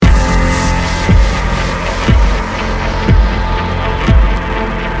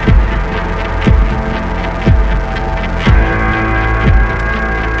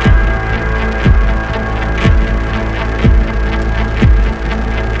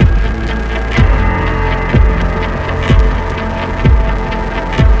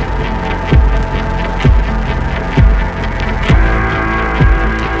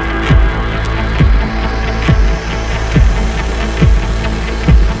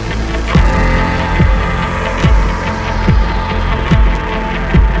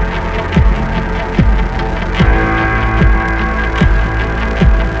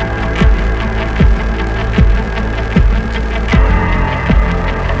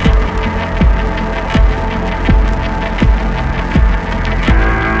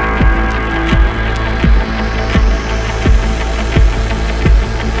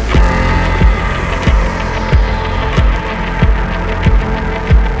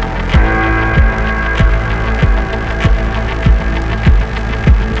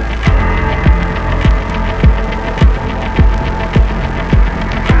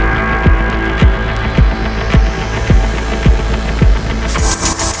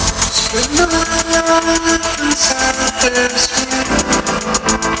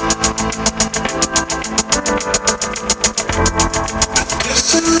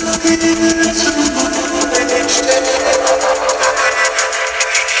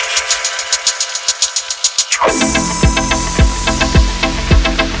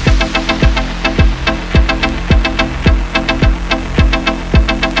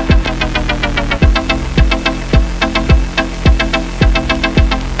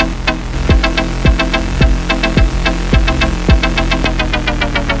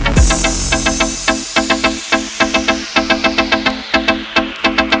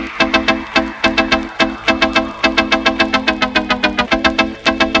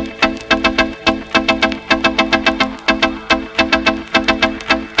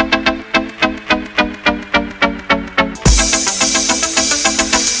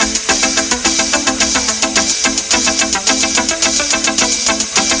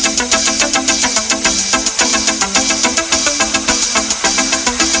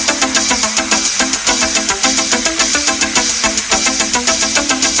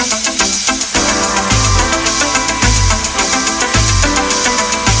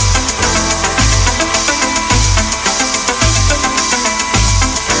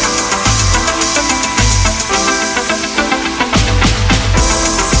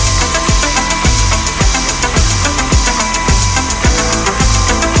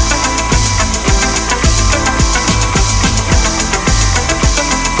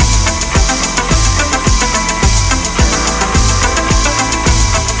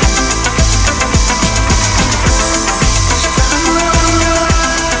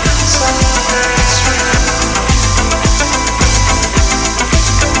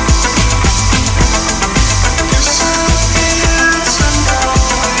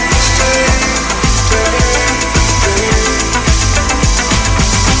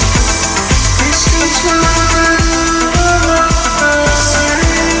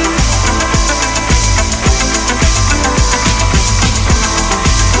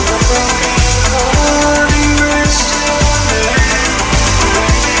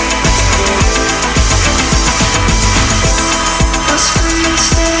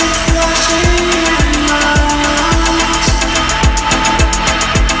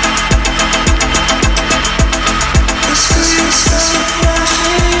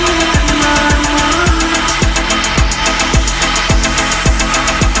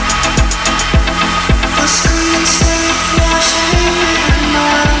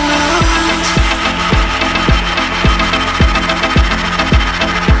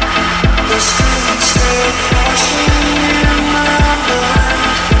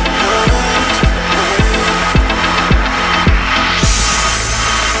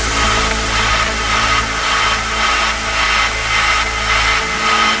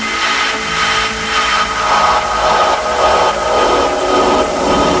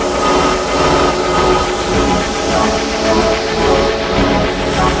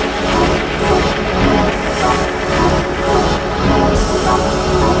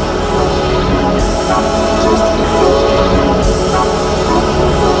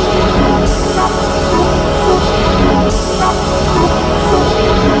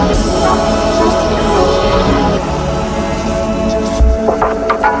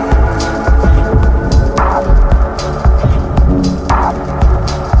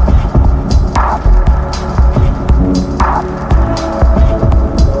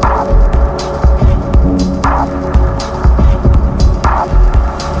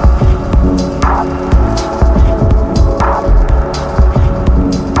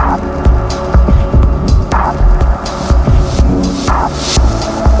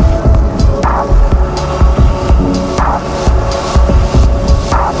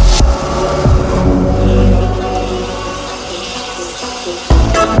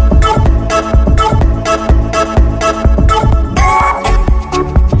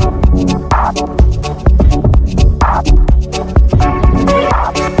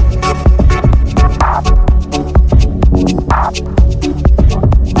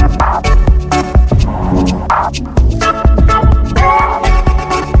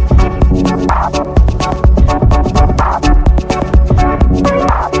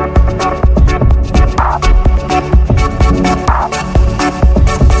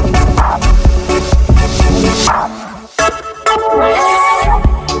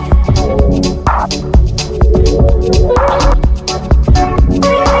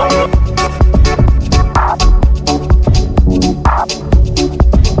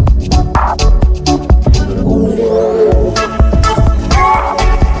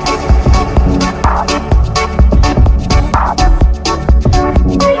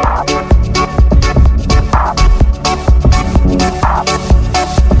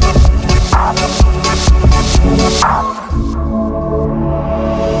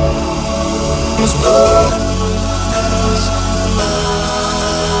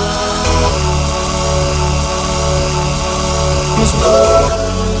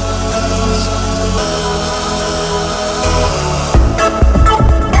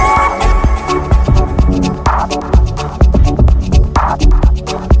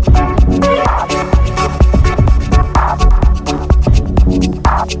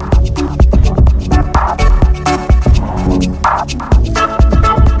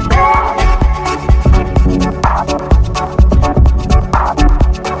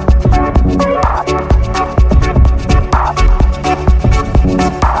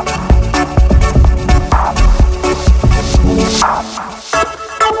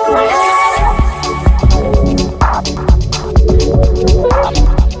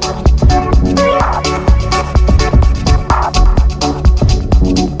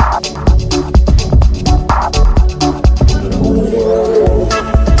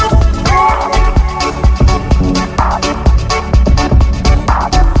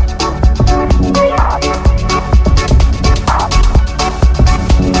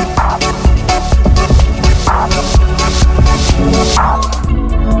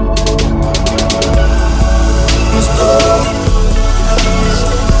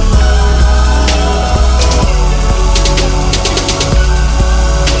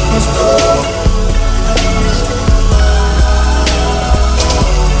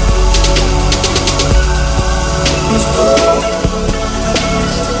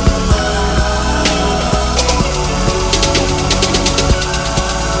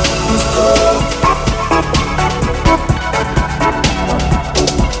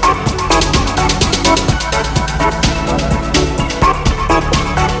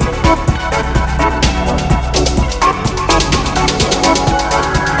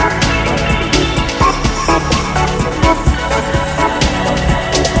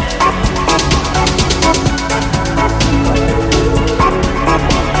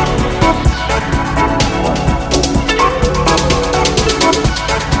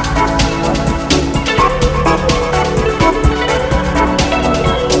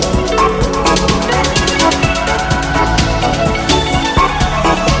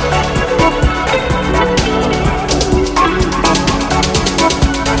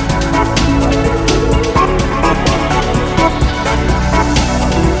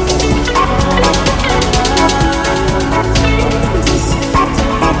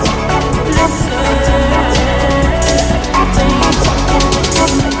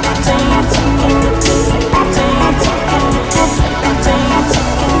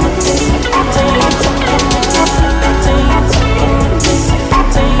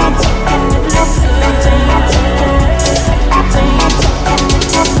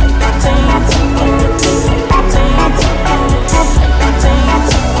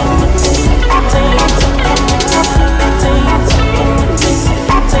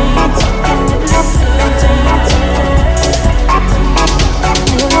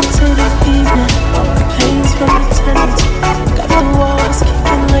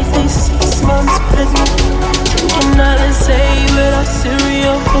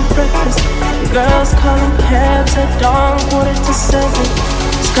for breakfast. Girls calling cabs at dawn, 6:45.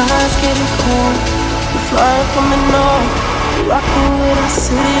 Sky's getting cold, we're flying from the north. Rocking with our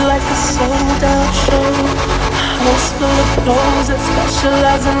city like a sold out show. House full of clothes that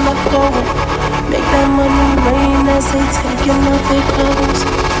specialize in leftover. Make that money rain as they taking off their clothes.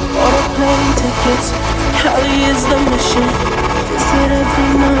 Order plane tickets, Cali is the mission. Visit every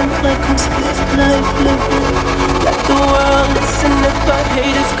month like I'm split life living. Let the world listen if I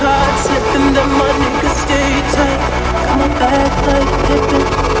hate his card slipping. Then my niggas stay tight. Got my back like Pippin.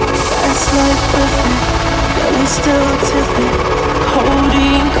 Fast life living. Yeah, we still tipping.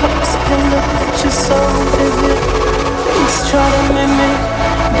 Codeine cups, and the picture so vivid. Face try to mimic.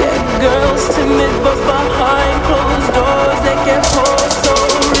 Dead girls timid, but behind closed doors they get pulled so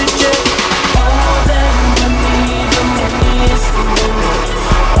rigid. All that money, the money is the money.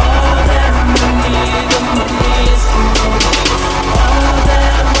 All that money, the money is the money. All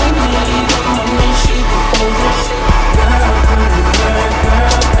that money, the money she be holding. Girl, put it work,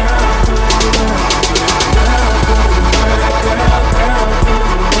 girl, girl, put it work. Girl, put it work, girl, girl, put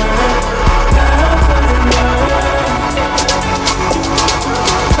it work. Girl, put it work.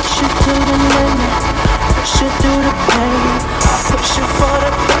 Push it through the limit, push it through the pain. I push it for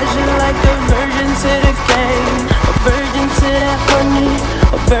the pleasure like a virgin to the game. A virgin to that money,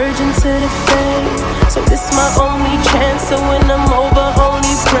 a virgin to the fame. So this my only chance, so when I'm over,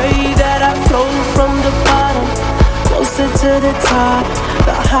 only pray that I float from the bottom closer to the top.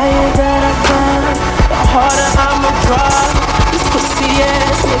 The higher that I climb, the harder I'ma drop. These pussy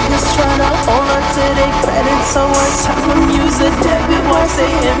ass niggas tryna hold on to their credit, so I tell them use a debit once they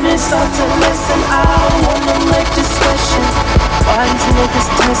hear me start to listen. I don't want them like discussion. Why these niggas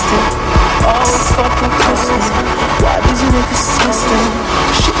testing? Always fucking cussing. Why these niggas testing?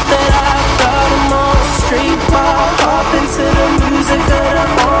 Shit that I got them on straight pop. Hop into the music of the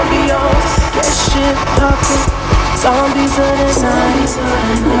ambiance. Get shit poppin'. Zombies of the night.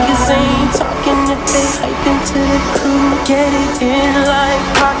 Niggas ain't talking if they hype into the crew. Get it in like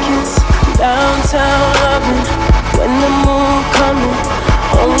pockets. Downtown loving when the moon coming.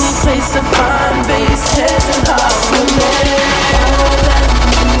 Only place to find bass heads and hot women. All that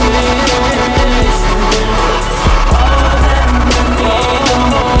money, all that money, the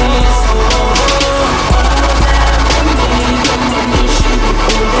money is the money. All that money, the money she be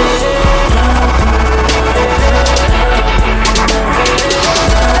holding.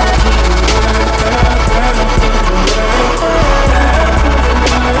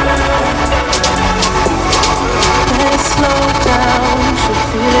 Slow down, she'll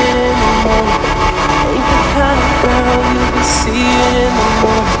feel it in the morning. Ain't the kind of girl you can see it in the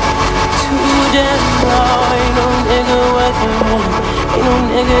morning. Too damn raw, ain't no nigga worth it holding. Ain't no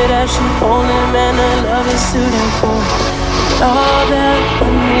nigga that she holding, man, her love is too damn full. But all that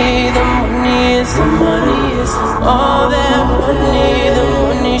money, the money is the money. All that money, the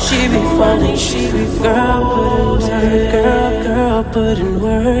money she be falling, she be. Girl, put in work, girl, put in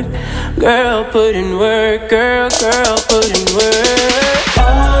work. Girl, put in work, girl, put in work.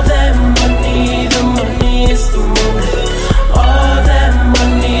 All that money, the money is the money. All that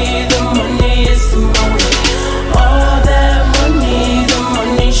money, the money is the money. All that money, the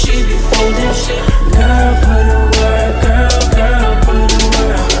money she be folding. Girl, put in work, girl, put in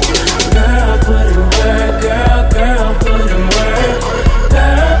work. Girl, put in work, girl, put in work.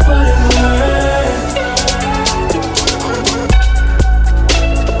 Girl, put in work.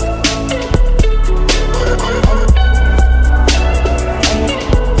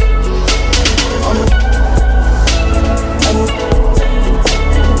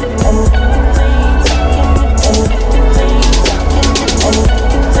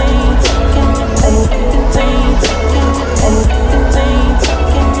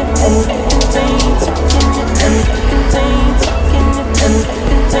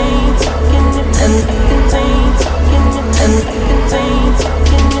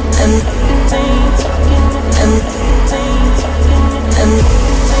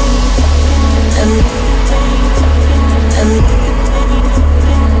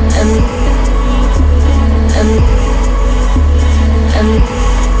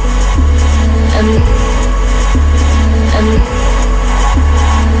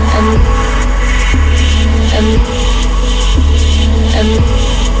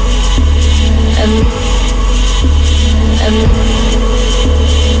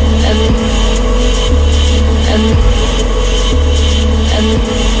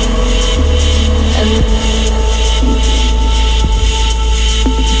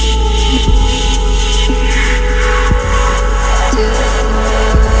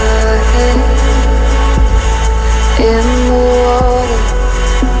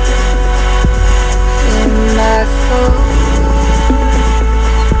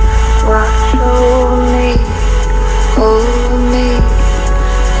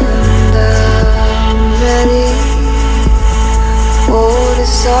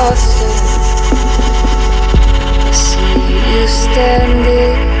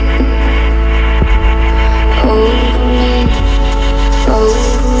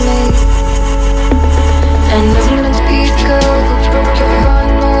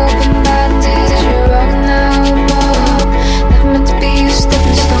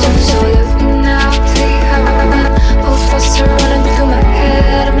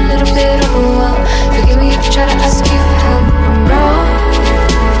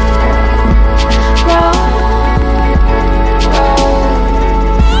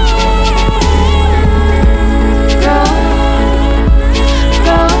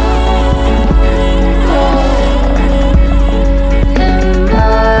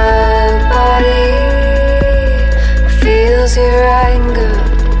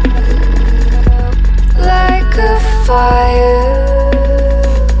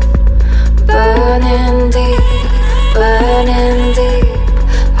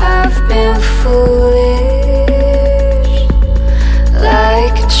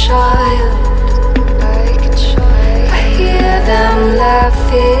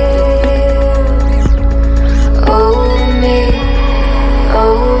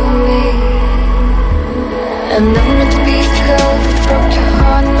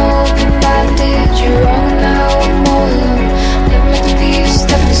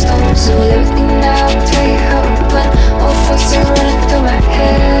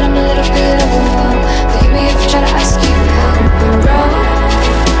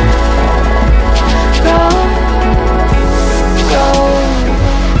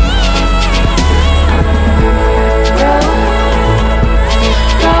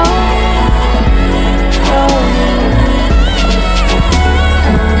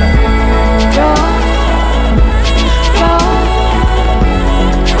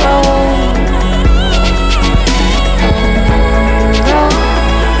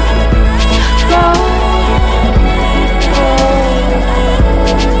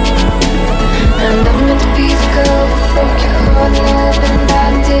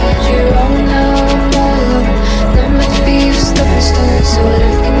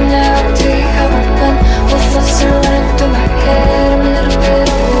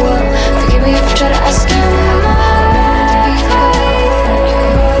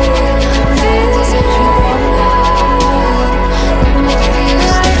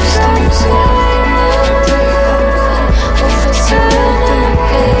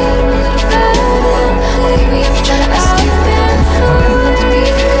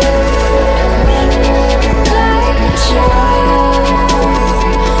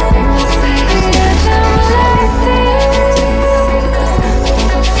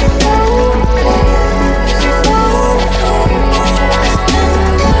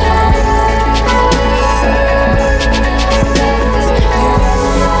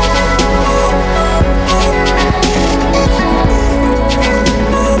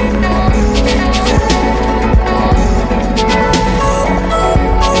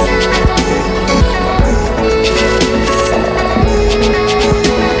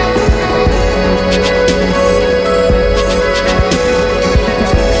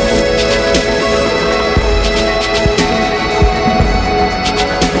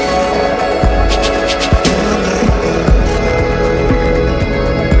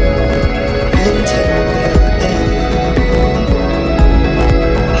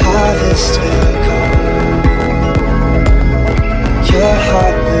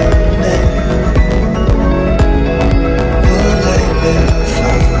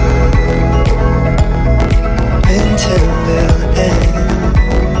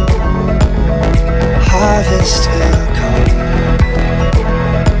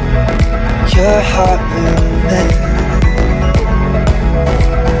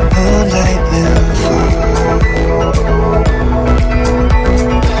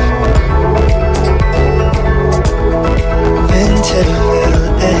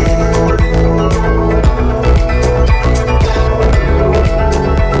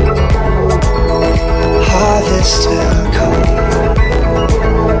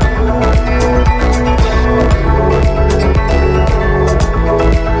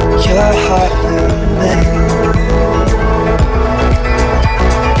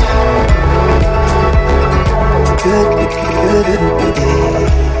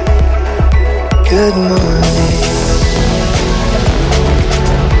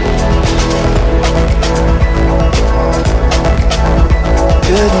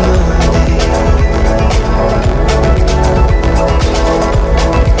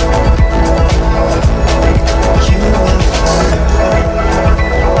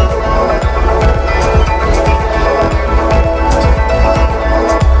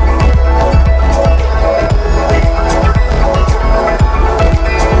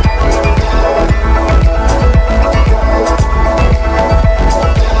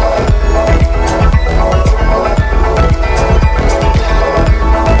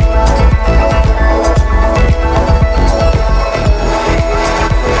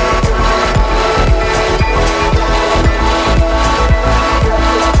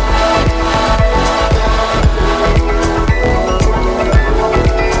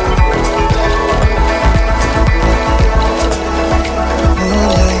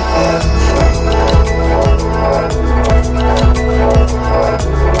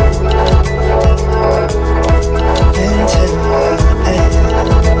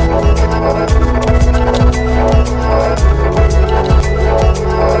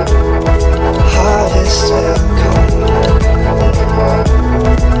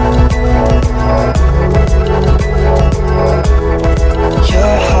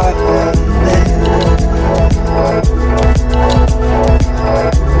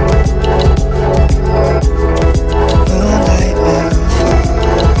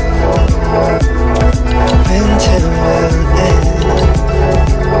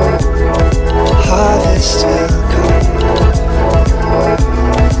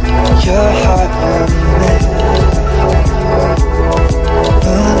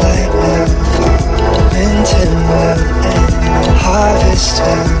 harvest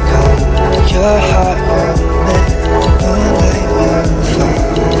will come. Your heart will mend. Moonlight will fall.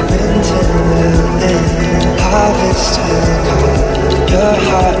 Winter will end. Harvest will come. Your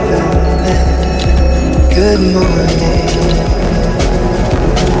heart will mend. Good morning.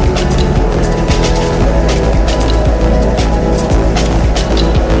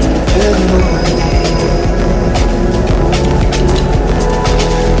 Good morning.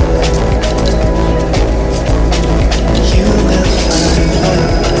 You will find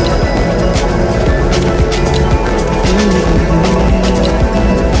love.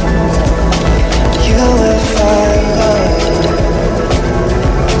 You will find love.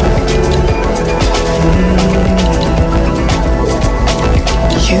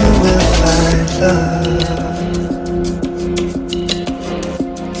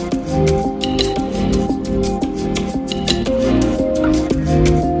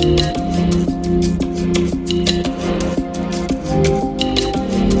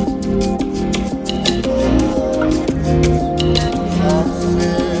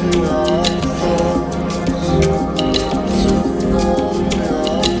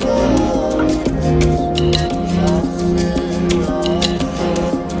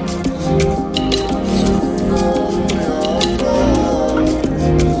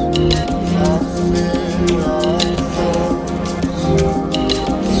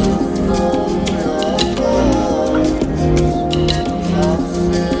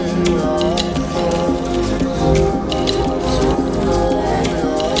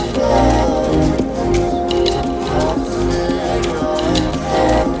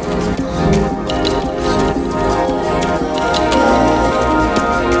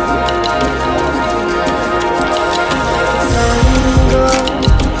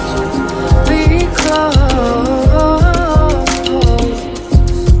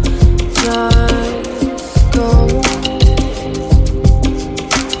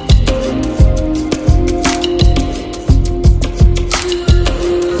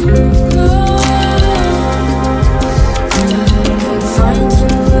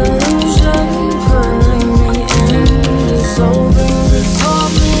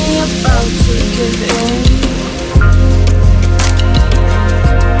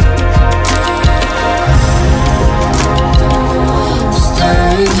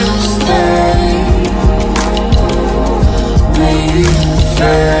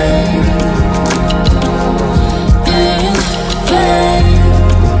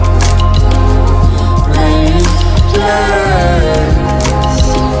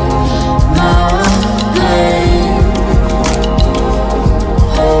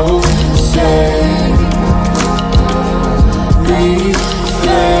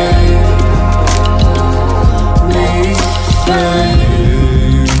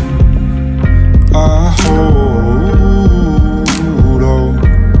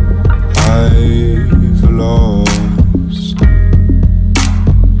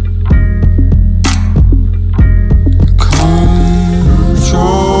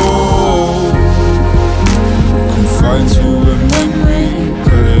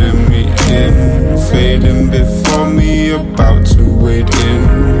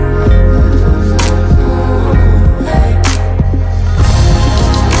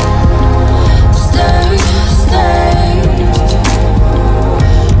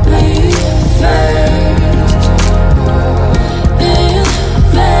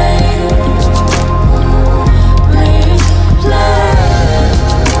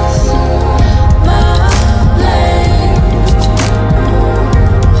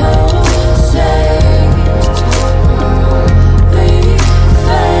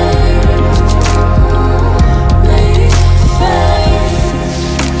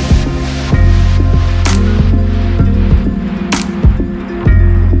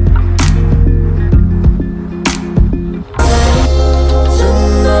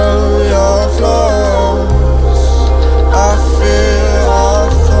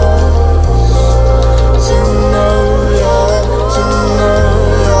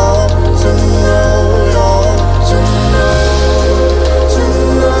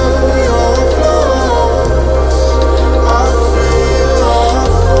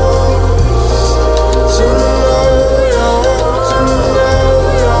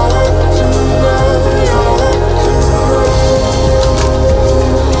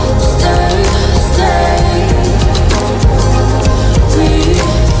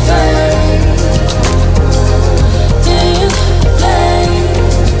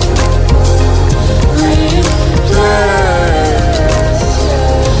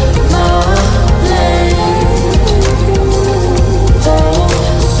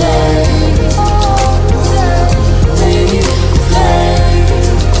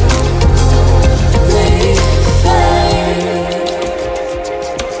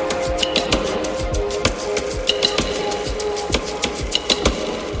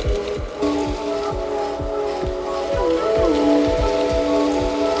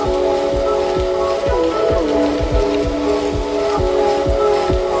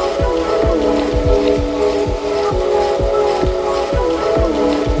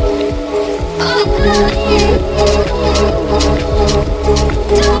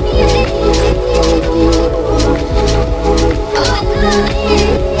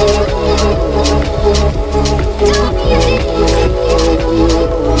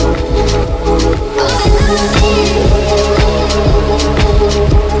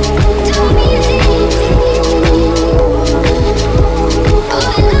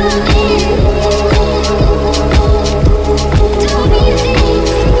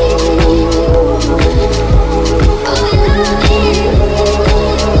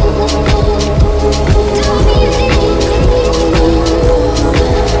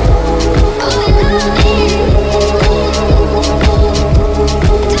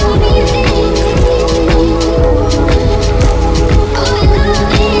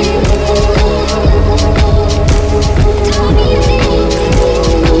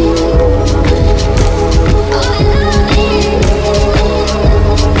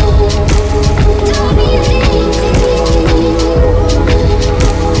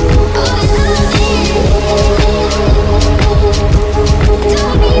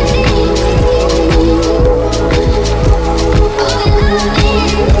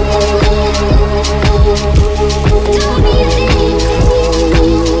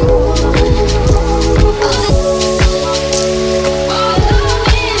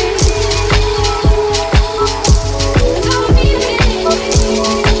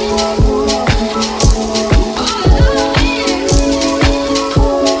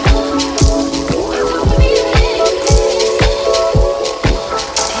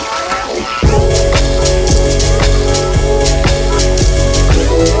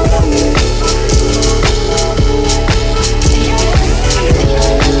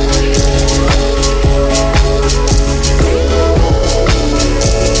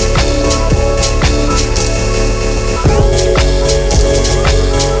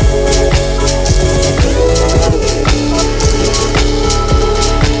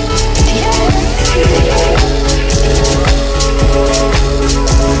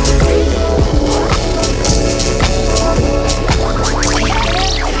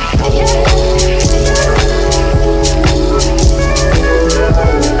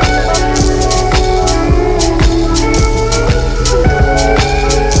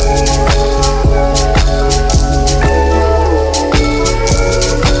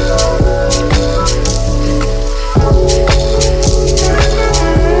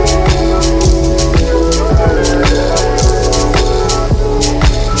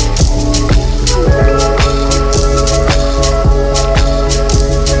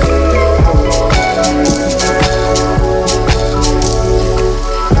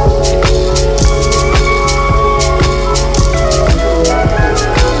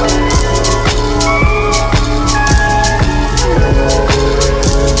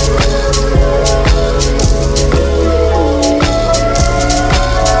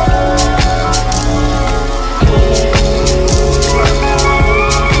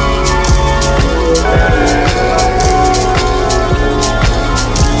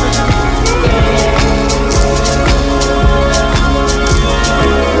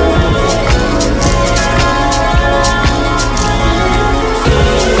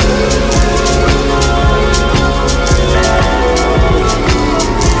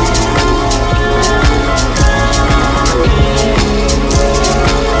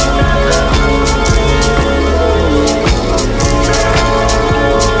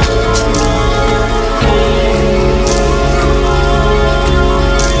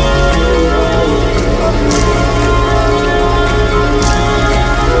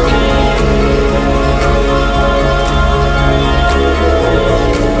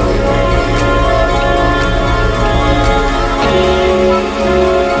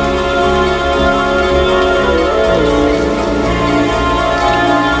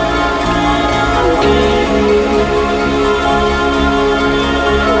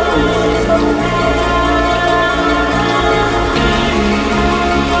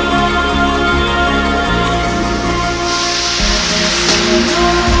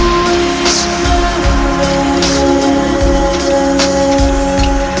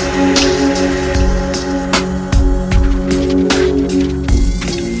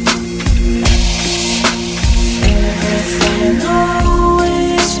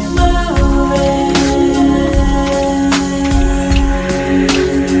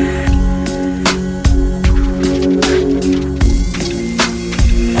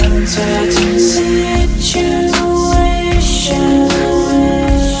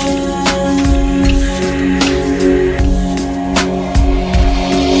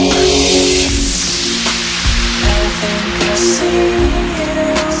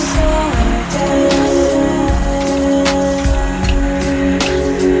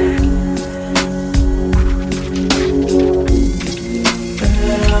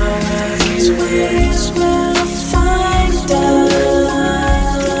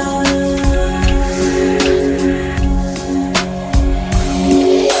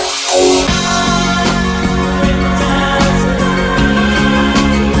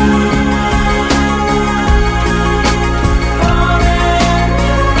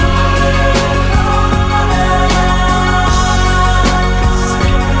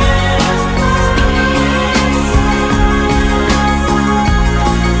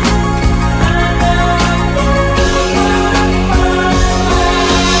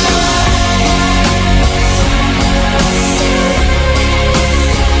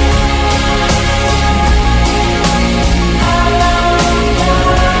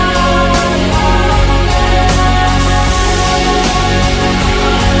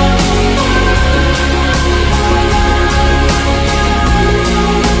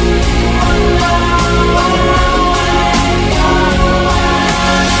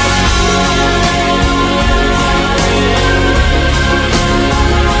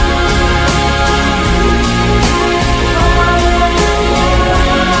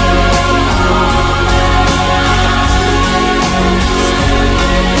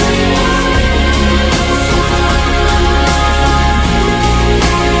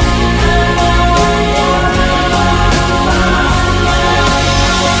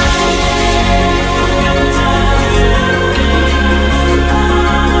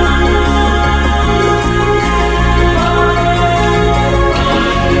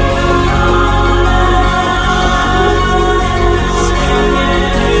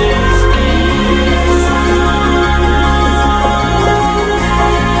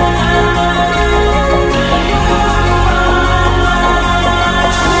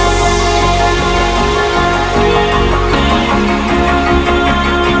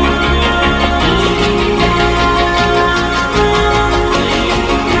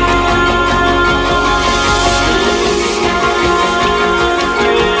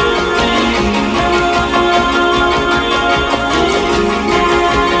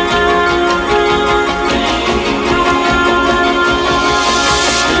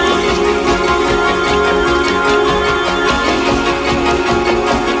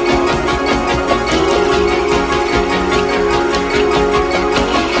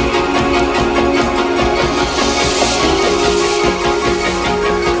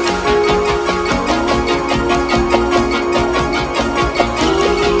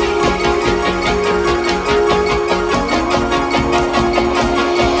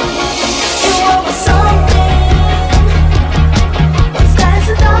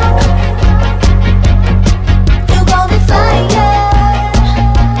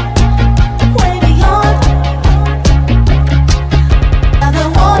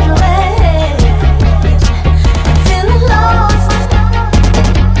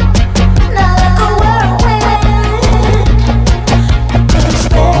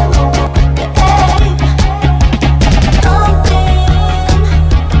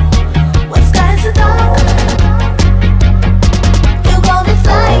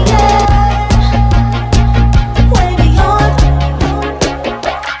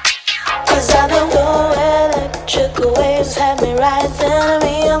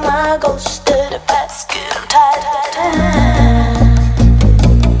 enemy of my ghost to the basket. I'm tired.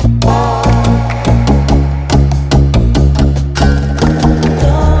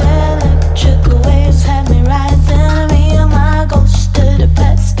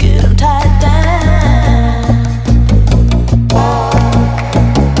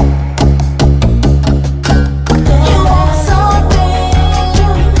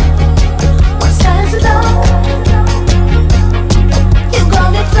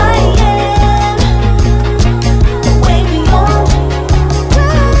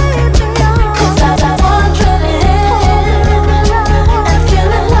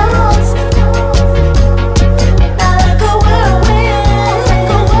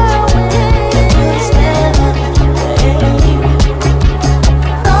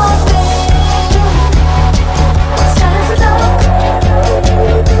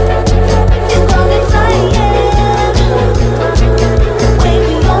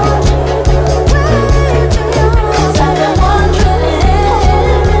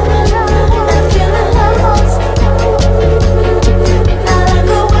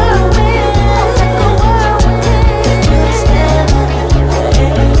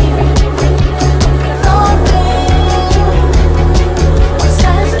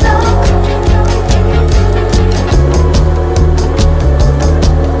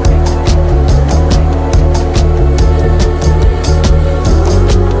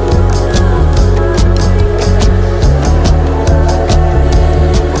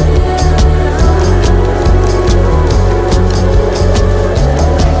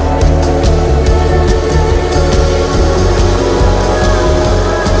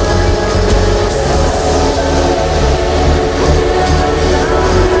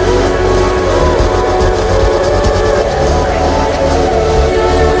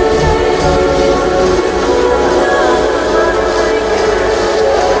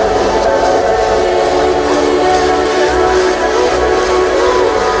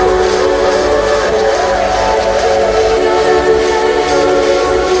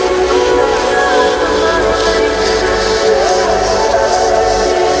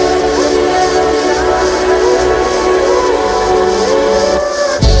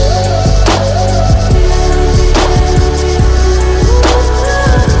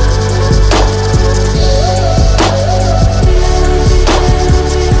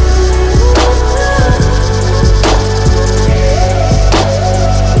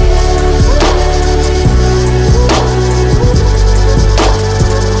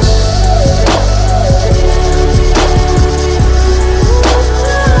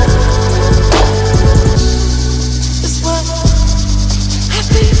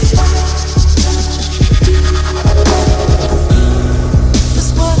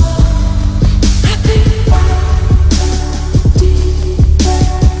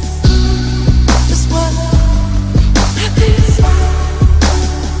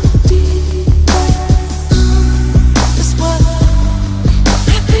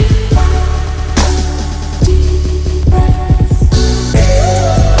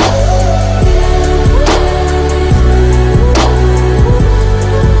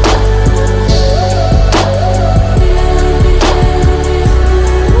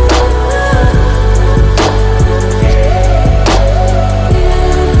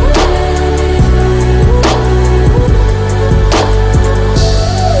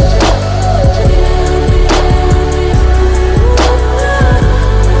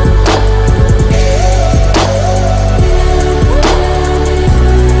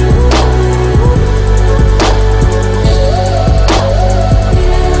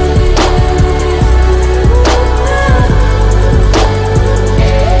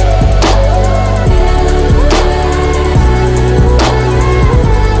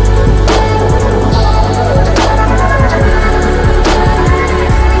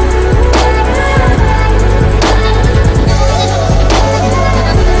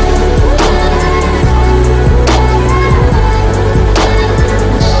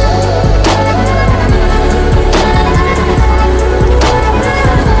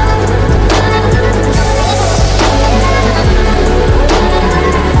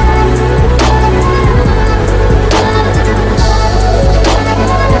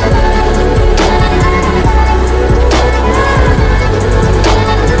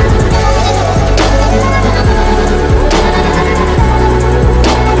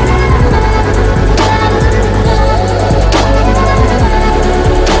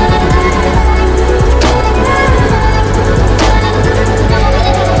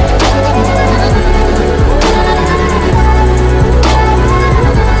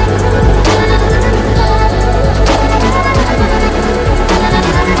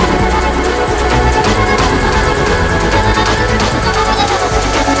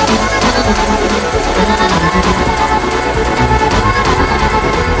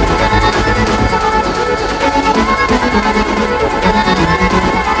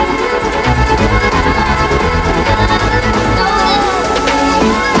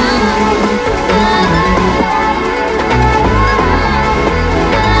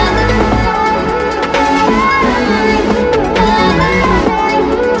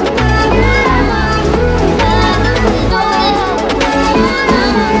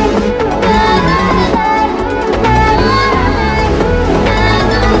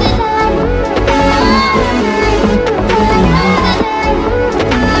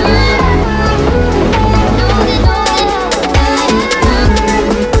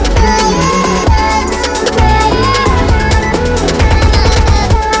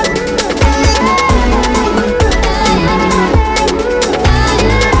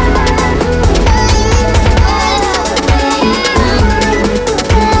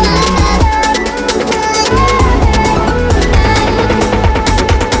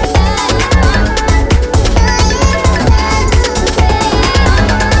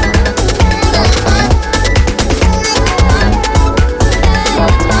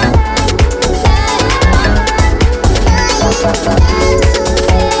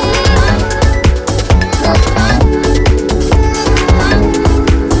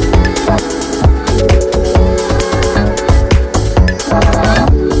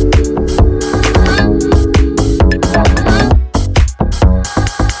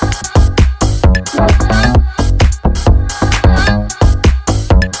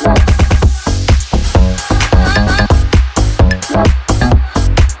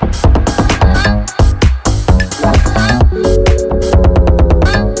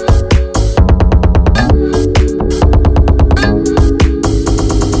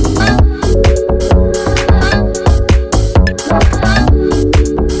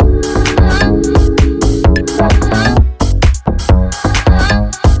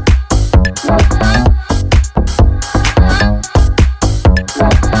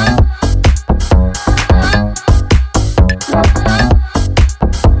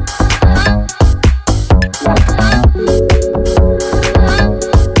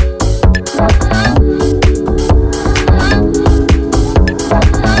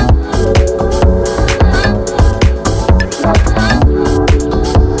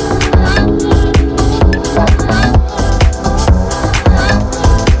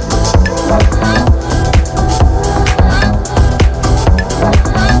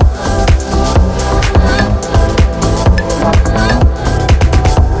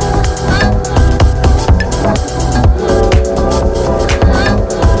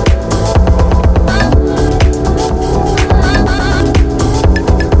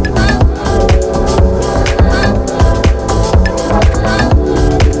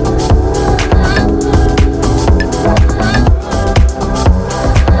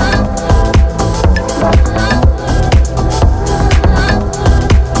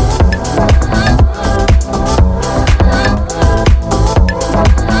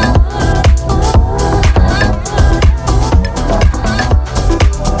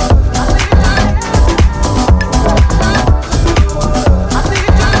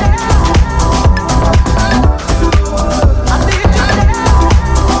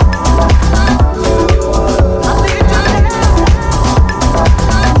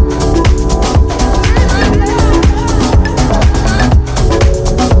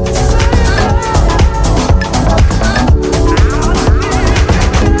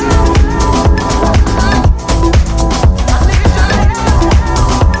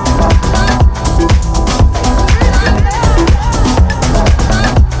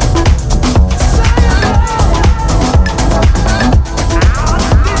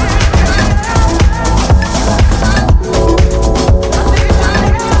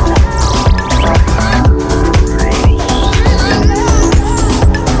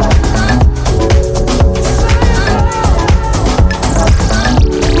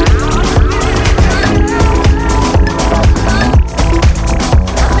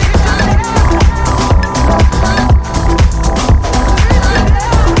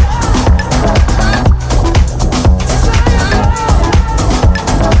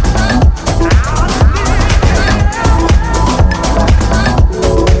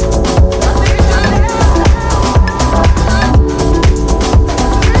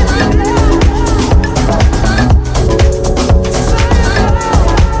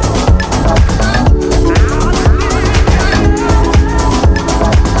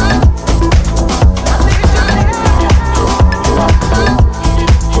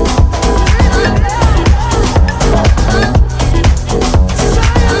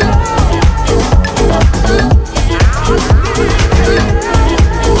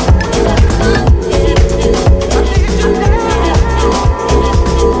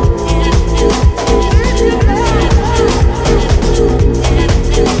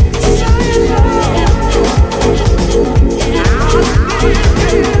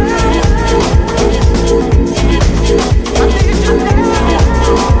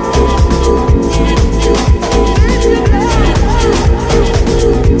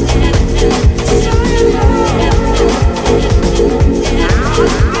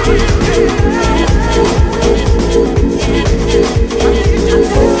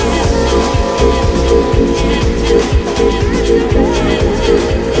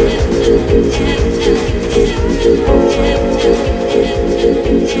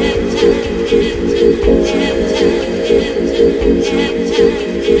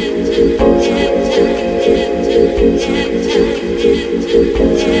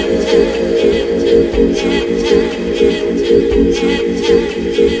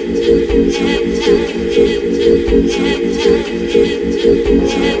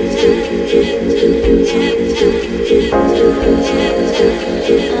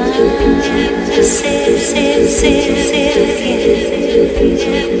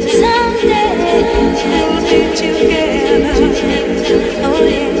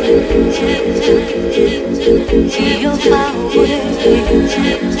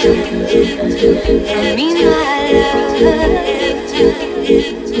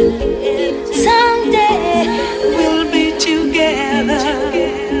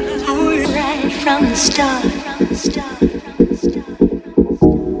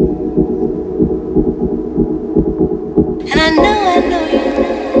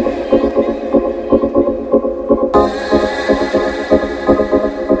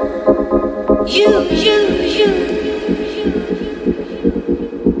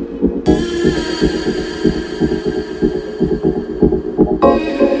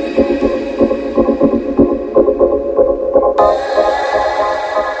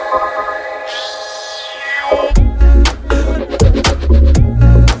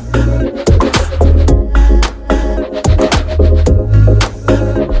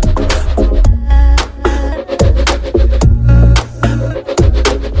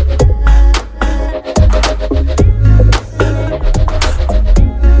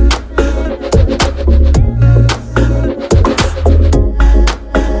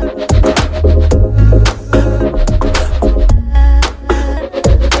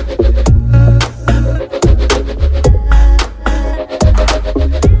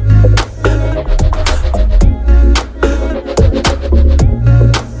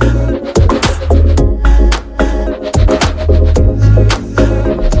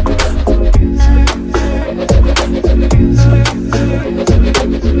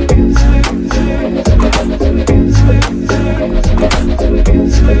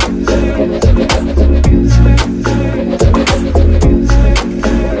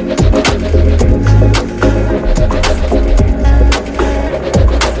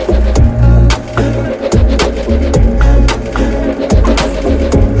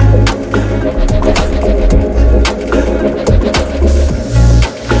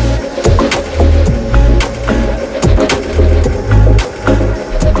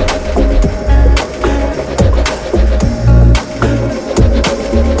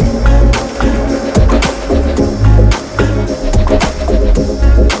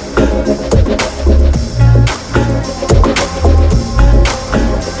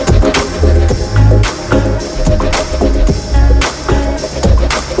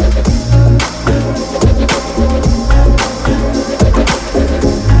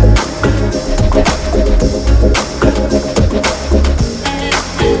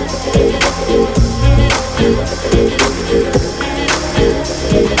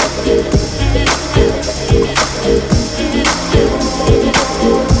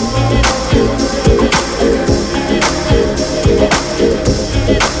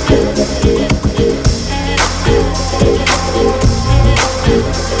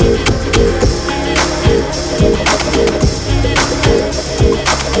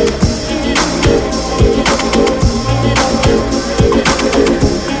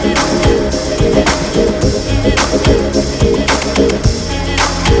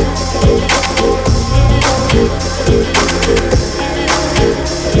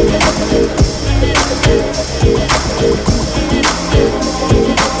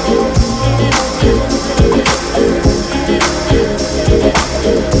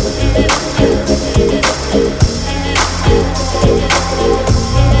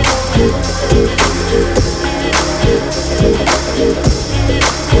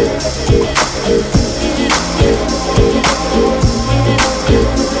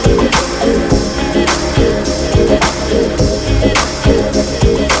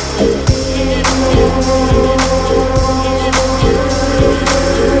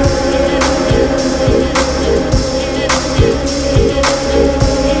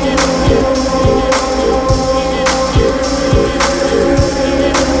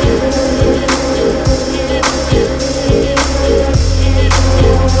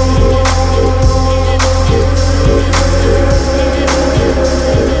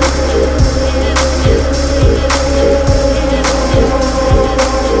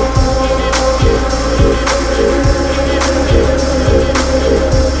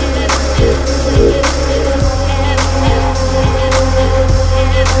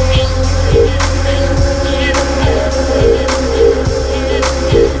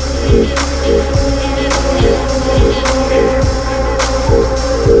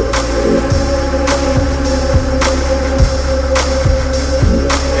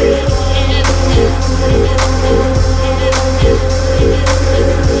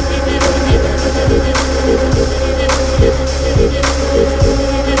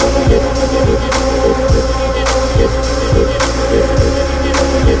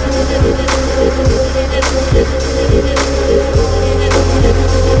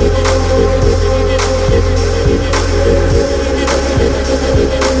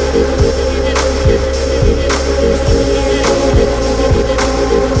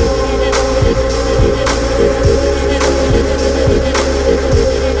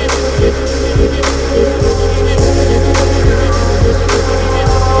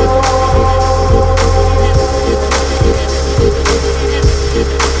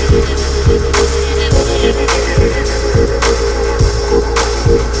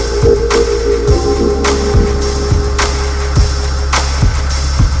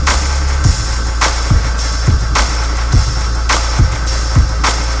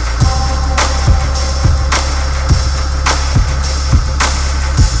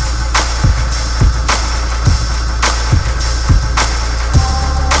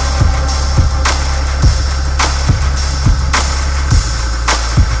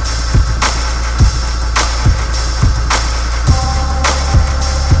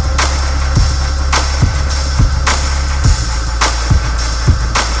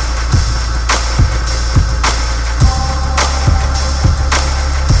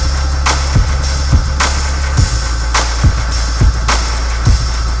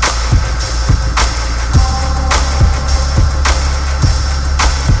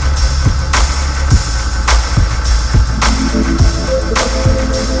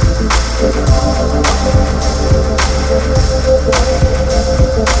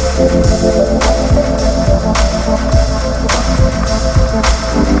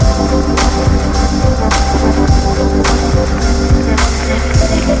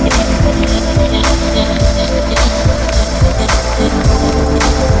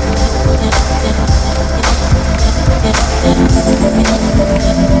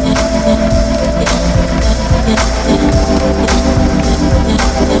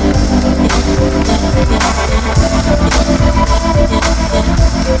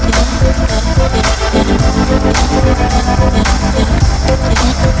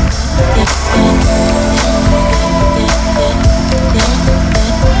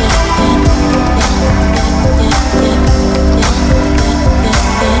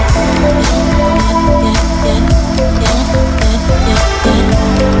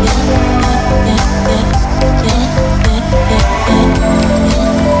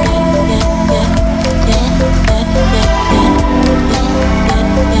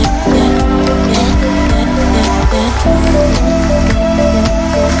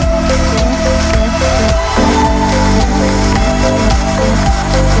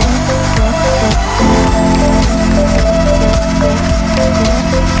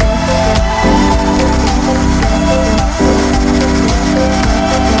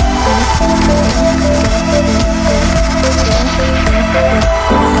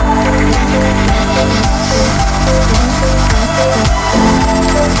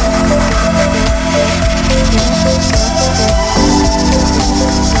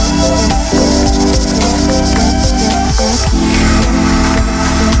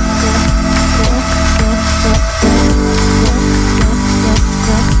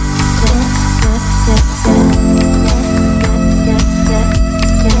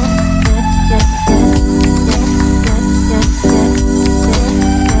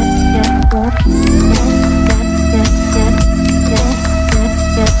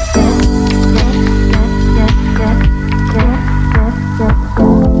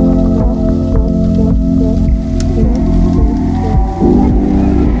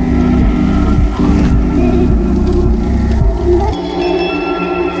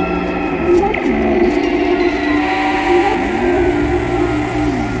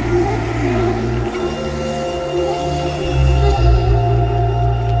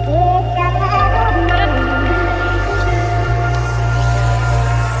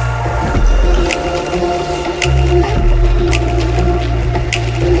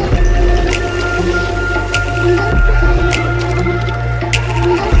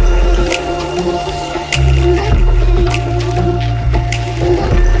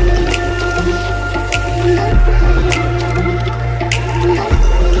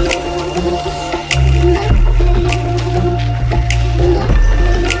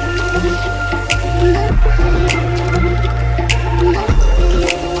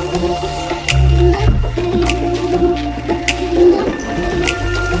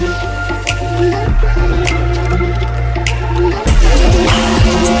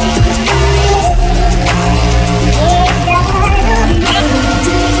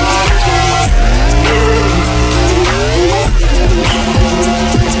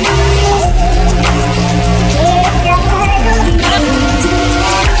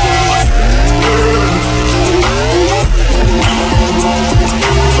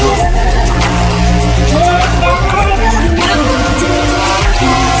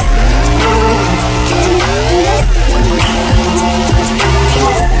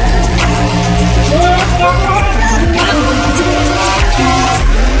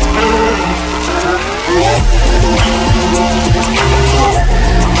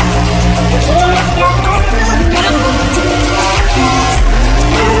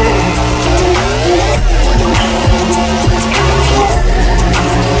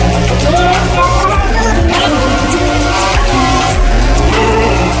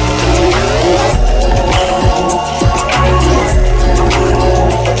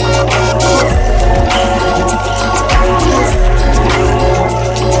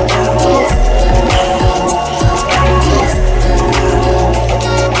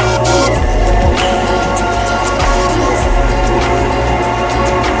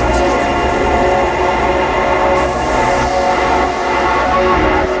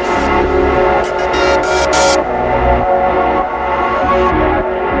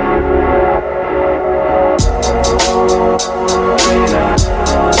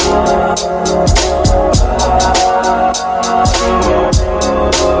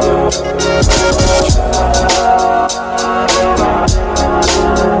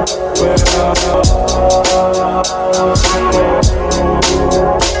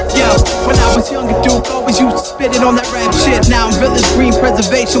 spitting on that rap shit. Now I'm village green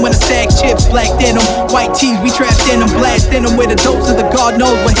preservation when I stack chips. Black denim, white tees, we trapped in them. Blasting them with a dose of the God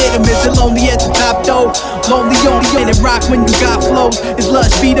knows what hit them. Is it lonely at the top though? Lonely only in it rock when you got flows. It's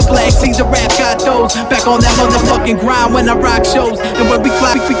Lush, be the black seas, the rap got those. Back on that motherfucking grind when I rock shows. And when we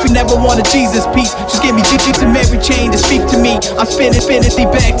clap, we never want a Jesus piece. Just give me G-Chicks and Mary Chain to speak to me. I'm spinning see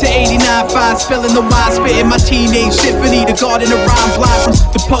back to 89, fine, spilling the wine, spitting my teenage symphony. The garden of rhyme blind from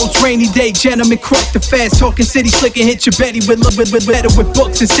the post rainy day. Gentlemen crook the fast talking city slick and hit your Betty with with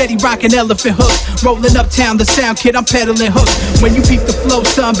books and steady rocking elephant hooks. Rolling uptown, the sound kid, I'm peddling hooks. When you peep the flow,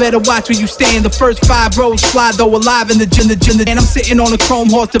 son, better watch where you stand. The first 5 rows fly, though alive in the gym. And I'm sitting on a chrome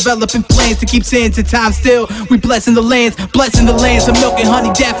horse, developing plans to keep saying to time still. We blessing the lands of milk and honey,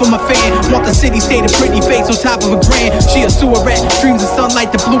 dad for my fan. Want the city state, a pretty face on top of a grand. She a sewer rat, dreams of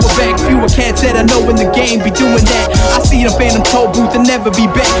sunlight that blew her back. Fewer cats that I know in the game be doing that. I see the phantom toll booth and never be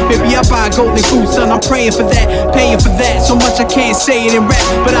back. Maybe I buy a golden goose, son, I'm praying for that, paying for that. So much I can't say it in rap,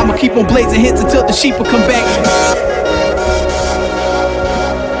 but I'ma keep on blazing hits until the sheep will come back.